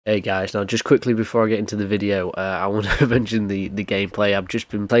Hey guys, now just quickly before I get into the video, I want to mention the gameplay. I've just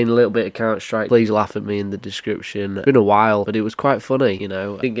been playing a little bit of Counter-Strike. Please laugh at me in the description. It's been a while, but it was quite funny, you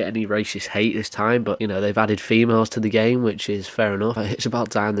know. I didn't get any racist hate this time, but, you know, they've added females to the game, which is fair enough. It's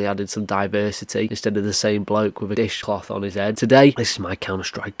about time they added some diversity instead of the same bloke with a dishcloth on his head. Today, this is my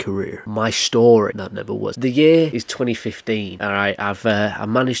Counter-Strike career. My story. That never was. The year is 2015, alright? I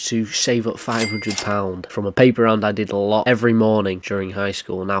managed to save up £500 from a paper round I did a lot every morning during high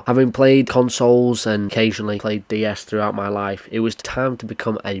school. Now, having played consoles and occasionally played DS throughout my life, it was time to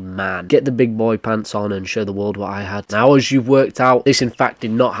become a man. Get the big boy pants on and show the world what I had. Now, as you've worked out, this in fact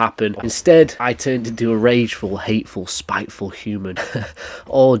did not happen. Instead, I turned into a rageful, hateful, spiteful human.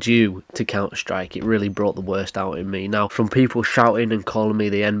 All due to Counter-Strike. It really brought the worst out in me. Now, from people shouting and calling me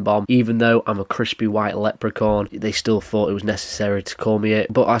the N-bomb, even though I'm a crispy white leprechaun, they still thought it was necessary to call me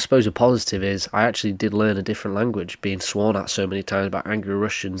it. But I suppose a positive is I actually did learn a different language, being sworn at so many times by angry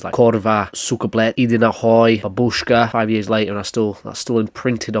Russians like Korva, Sukablet, Idin Ahoy, Babushka. 5 years later, and that's still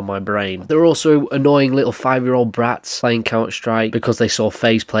imprinted on my brain. There were also annoying little 5-year-old brats playing Counter-Strike because they saw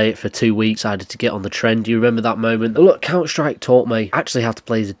FaZe play it for 2 weeks, decided to get on the trend. Do you remember that moment? Look, Counter-Strike taught me actually how to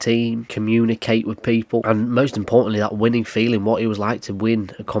play as a team, communicate with people, and most importantly, that winning feeling, what it was like to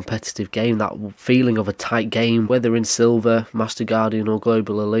win a competitive game, that feeling of a tight game, whether in Silver, Master Guardian, or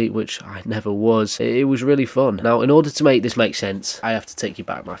Global Elite, which I never was. It was really fun. Now, in order to make this make sense, I have to take you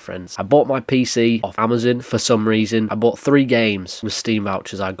back, my friends. I bought my PC off Amazon for some reason. I bought 3 games with Steam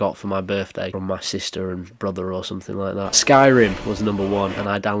vouchers I got for my birthday from my sister and brother or something like that. Skyrim was #1, and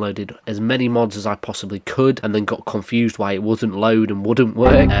I downloaded as many mods as I possibly could, and then got confused why it wouldn't load and wouldn't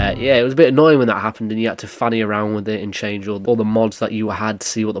work. Yeah, it was a bit annoying when that happened, and you had to fanny around with it and change all the mods that you had to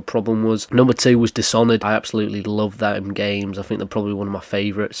see what the problem was. #2 was Dishonored. I absolutely love them games. I think they're probably one of my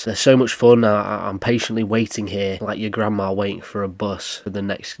favourites. They're so much fun. I'm patiently waiting here, like your grandma waiting for a bus for the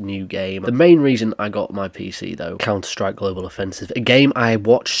next new game. The main reason I got my PC though, Counter-Strike Global Offensive, a game I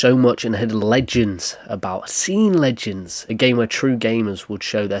watched so much and had legends about, seen legends, a game where true gamers would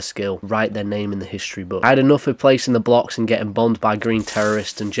show their skill, write their name in the history book. I had enough of placing the blocks and getting bombed by green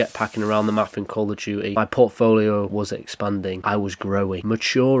terrorists and jetpacking around the map in Call of Duty. My portfolio was expanding. I was growing,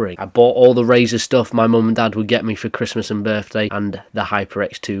 maturing. I bought all the Razer stuff my mum and dad would get me for Christmas and birthday, and the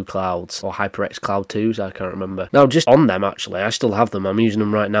HyperX 2 clouds, or HyperX Cloud 2s, I can't remember. Now, just on them actually, I still have them. I'm using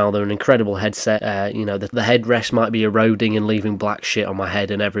them right now. They're an incredible headset. You know, the headrest might be eroding and leaving black shit on my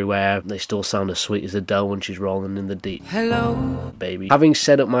head and everywhere. They still sound as sweet as Adele when she's rolling in the deep. Hello, baby. Having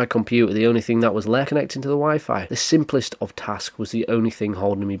set up my computer, the only thing that was left, connecting to the Wi-Fi. The simplest of tasks was the only thing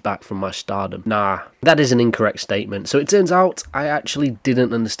holding me back from my stardom. Nah, that is an incorrect statement. So it turns out I actually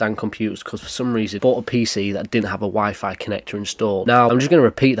didn't understand computers because for some reason I bought a PC that didn't have a Wi-Fi connector installed. Now, I'm just going to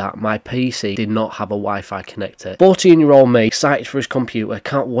repeat that. My PC did not have a Wi-Fi connector. 14-year-old me, excited for his computer,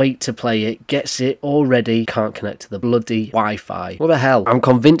 can't wait to play it, gets it already, can't connect to the bloody Wi-Fi. What the hell? I'm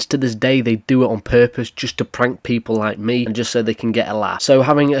convinced to this day they do it on purpose just to prank people like me and just so they can get a laugh. So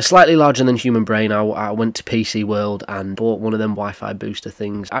having a slightly larger than human brain, I went to PC World and bought one of them Wi-Fi booster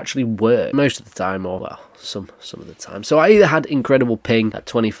things. Actually worked most of the time, or well, some of the time. So I either had incredible ping at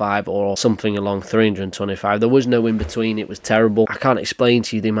 25 or something along 325. There was no in between. It was terrible. I can't explain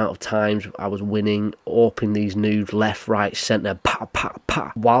to you the amount of times I was winning, AWPing these noobs left, right, centre, pa, pa,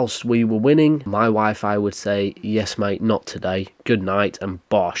 pa. Whilst we were winning, my Wi-Fi would say, yes mate, not today, good night, and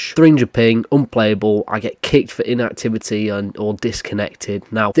bosh. 300 ping, unplayable. I get kicked for inactivity or disconnected.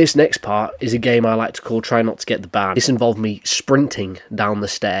 Now, this next part is a game I like to call Try Not to Get the Ban. This involved me sprinting down the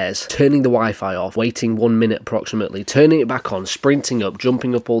stairs, turning the Wi-Fi off, waiting 1 minute approximately, turning it back on, sprinting up,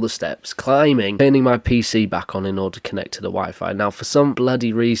 jumping up all the steps, climbing, turning my PC back on in order to connect to the Wi-Fi. Now, for some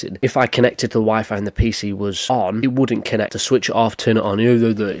bloody reason, if I connected to the Wi-Fi and the PC was on, it wouldn't connect. To switch it off, turn it on,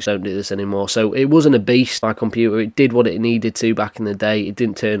 don't do this anymore. So it wasn't a beast, my computer. It did what it needed to back in the day. It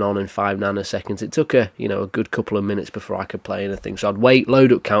didn't turn on in 5 nanoseconds. It took a good couple of minutes before I could play anything. So I'd wait,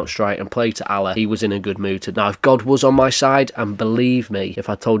 load up Counter-Strike and play to Allah. He was in a good mood. Now, if God was on my side, and believe me, if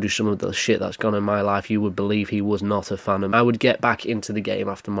I told you some of the shit that's gone in my life, you would believe he was not a fan of me. I would get back into the game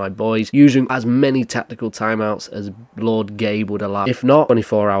after my boys, using as many tactical timeouts as Lord Gabe would allow. If not,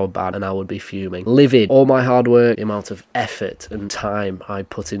 24-hour ban, and I would be fuming. Livid. All my hard work, the amount of effort and time I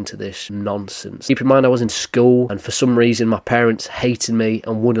put into this nonsense. Keep in mind I was in school, and for some reason my parents hated me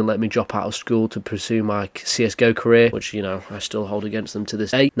and wouldn't let me drop out of school to pursue my CSGO career, which, you know, I still hold against them to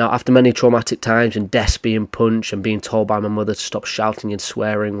this day. Now, after many traumatic times and desk being punched and being told by my mother to stop shouting and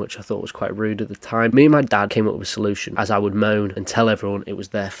swearing, which I thought was quite rude at the time, me and my dad came up with a solution, as I would moan and tell everyone it was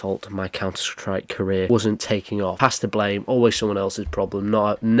their fault my Counter-Strike career wasn't taking off. Pass the blame, always someone else's problem,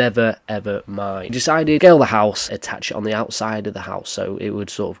 never ever mine. We decided to scale the house, attach it on the outside of the house, so it would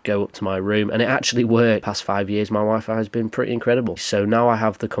sort of go up to my room, and it actually worked. Past 5 years, my Wi-Fi has been pretty incredible. So now I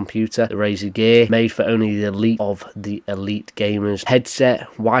have the computer, the Razer Gear, made for only the elite of the elite gamers. Headset,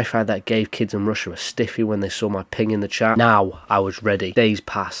 Wi-Fi that gave kids in Russia a stiffy when they saw my ping in the chat. Now I was ready. Days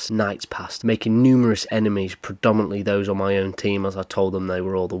passed, nights passed, making numerous enemies, predominantly those on my own team, as I told them they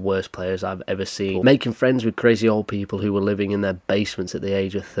were all the worst players I've ever seen. Making friends with crazy old people who were living in their basements at the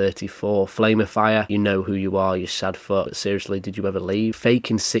age of 34. Flame of Fire, you know who you are, you sad fuck. But seriously, did you ever leave?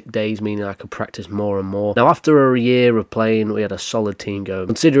 Faking sick days, meaning I could practice more and more. Now after a year of playing, we had a solid team going.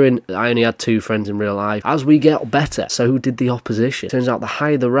 Considering I only had 2 friends in real life, as we get better, so did the opposition. Turns out the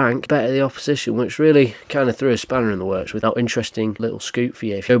higher the rank, better the opposition, which really kind of threw a spanner in the works. With an interesting little scoop for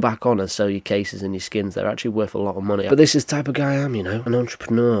you. If you go back on and sell your cases and your skins, they're actually worth a lot of money. But this is the type of guy I am, you know, an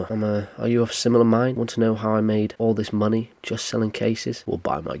entrepreneur. Are you of similar mind? Want to know how I made all this money just selling cases? Well,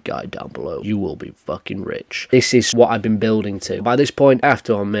 buy my guide down below. You will be fucking rich. This is what I've been building to. By this point, I have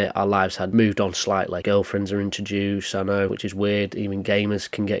to admit, our lives had moved on slightly. Girlfriends are introduced, I know, which is weird. Even gamers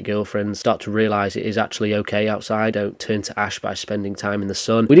can get girlfriends. Start to realise it is actually okay outside. Don't turn to ash by spending time in the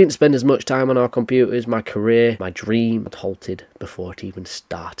sun. We didn't spend as much time on our computers. My career, my dream had halted before it even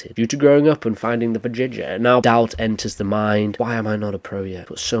started. Due to growing up and finding the vajayjay. Now doubt enters the mind. Why am I not a pro yet?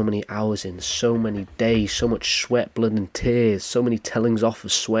 Put so many hours in, so many days, so much sweat, blood and tears, so many tellings off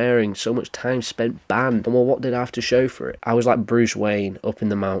of swearing, so much time spent banned. And well, what did I have to show for it? I was like Bruce Wayne up in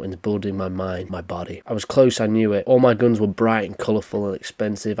the mountains, building my mind, my body. I was close, I knew it. All my guns were bright and colourful and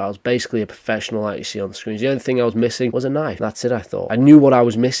expensive. I was basically a professional like you see on screens. The only thing I was missing was a knife. That's it, I thought. I knew what I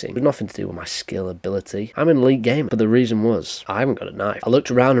was missing. It was nothing to do with my skill, ability. I'm an elite gamer, but the reason was I haven't got a knife. I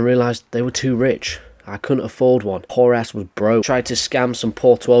looked around and realised they were too rich. I couldn't afford one. Poor ass was broke. Tried to scam some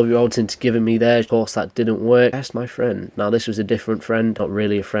poor 12-year-olds into giving me theirs. Of course, that didn't work. I asked my friend. Now, this was a different friend. Not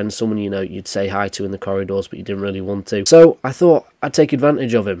really a friend. Someone, you know, you'd say hi to in the corridors, but you didn't really want to. So I thought I'd take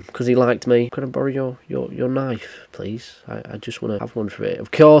advantage of him because he liked me. Can I borrow your knife, please? I just want to have one for it. Of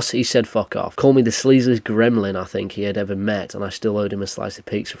course, he said fuck off. Called me the sleaziest gremlin I think he had ever met, and I still owed him a slice of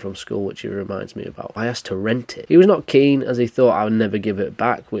pizza from school, which he reminds me about. I asked to rent it. He was not keen, as he thought I would never give it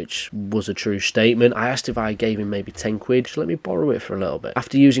back, which was a true statement. I asked if I gave him maybe 10 quid. Just let me borrow it for a little bit.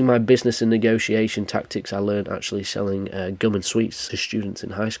 After using my business and negotiation tactics, I learned actually selling gum and sweets to students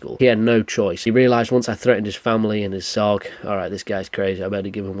in high school. He had no choice. He realised once I threatened his family and his dog, alright, this guy's crazy, I better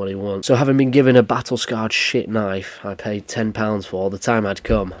give him what he wants. So having been given a battle-scarred shit knife, I paid £10 for. The time had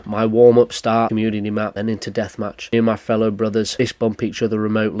come. My warm-up start, community map, then into deathmatch. Me and my fellow brothers fist bump each other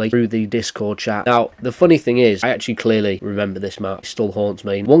remotely through the Discord chat. Now, the funny thing is, I actually clearly remember this map. It still haunts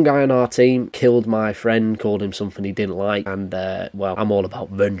me. One guy on our team killed my friend, called him something he didn't like, and well, I'm all about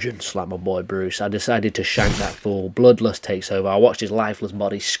vengeance like my boy Bruce. I decided to shank that fool. Bloodlust takes over. I watched his lifeless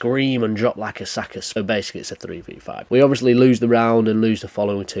body scream and drop like a sack of... So basically it's a 3v5. We obviously lose the round and lose the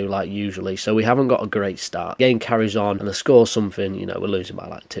following 2 like usually, so we haven't got a great start. The game carries on and the score's something, you know, we're losing by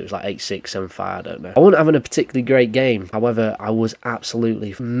like 2. It's like 8-6, 7-5, I don't know. I wasn't having a particularly great game. However, I was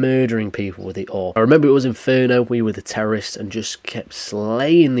absolutely murdering people with the ore. I remember it was Inferno. We were the terrorists and just kept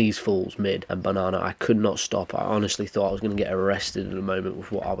slaying these fools mid and banana. I could not stop. I honestly thought I was going to get arrested in a moment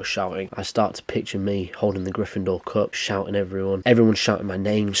with what I was shouting. I start to picture me holding the Gryffindor cup, shouting everyone shouting my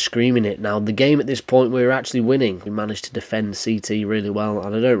name, screaming it. Now the game at this point we were actually winning. We managed to defend CT really well,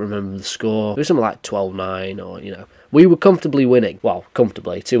 and I don't remember the score. It was something like 12-9 or, you know, we were comfortably winning. Well,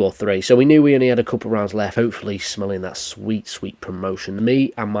 comfortably, 2 or 3. So we knew we only had a couple rounds left, hopefully smelling that sweet, sweet promotion.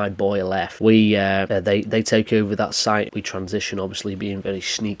 Me and my boy left. We, they take over that site. We transition, obviously being very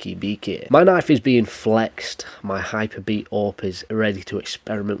sneaky beaky. My knife is being flexed. My hyperbeat AWP is ready to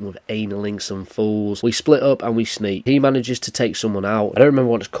experiment with analing some fools. We split up and we sneak. He manages to take someone out. I don't remember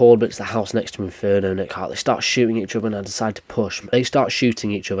what it's called, but it's the house next to Inferno. They start shooting each other and I decide to push. They start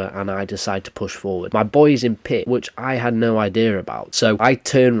shooting each other and I decide to push forward. My boy is in pit, which I had no idea about. So I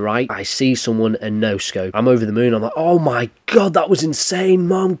turn right, I see someone and no scope. I'm over the moon. I'm like, oh my god, that was insane.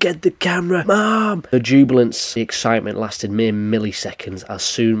 Mom, get the camera. Mom! The jubilance, the excitement lasted mere milliseconds as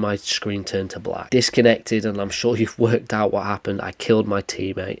soon my screen turned to black. Disconnected, and I'm sure you've worked out what happened. I killed my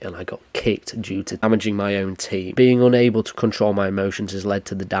teammate and I got kicked due to damaging my own team. Being unable to control my emotions has led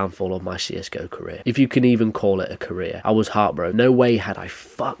to the downfall of my CSGO career. If you can even call it a career. I was heartbroken. No way had I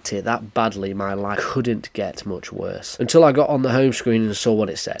fucked it that badly. My life couldn't get much worse. Until I got on the home screen and saw what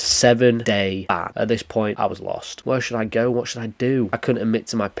it said. 7-day ban. At this point, I was lost. Where should I go? what should I do? I couldn't admit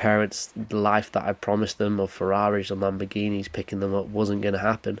to my parents the life that I promised them of Ferraris or Lamborghinis. Picking them up wasn't going to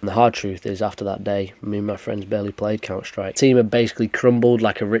happen. And the hard truth is, after that day, me and my friends barely played Counter-Strike. Team had basically crumbled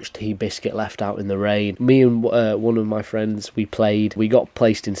like a rich tea biscuit left out in the rain. Me and one of my friends, we played. We got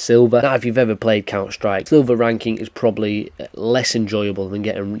placed in silver. Now, if you've ever played Counter-Strike, silver ranking is probably less enjoyable than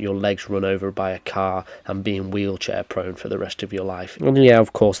getting your legs run over by a car and being wheelchair prone for the rest of your life. And yeah,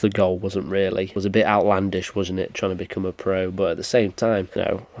 of course, the goal wasn't really. It was a bit outlandish, wasn't it, trying to become a pro? But at the same time, you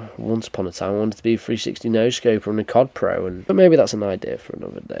know, once upon a time I wanted to be a 360 no-scoper and a COD pro, but maybe that's an idea for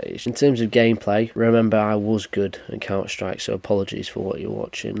another day. In terms of gameplay, remember I was good at Counter-Strike, so apologies for what you're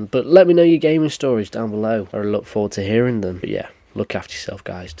watching. But let me know your gaming stories down below. I look forward to hearing them. But yeah, look after yourself,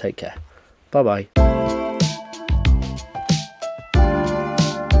 guys. Take care. Bye-bye.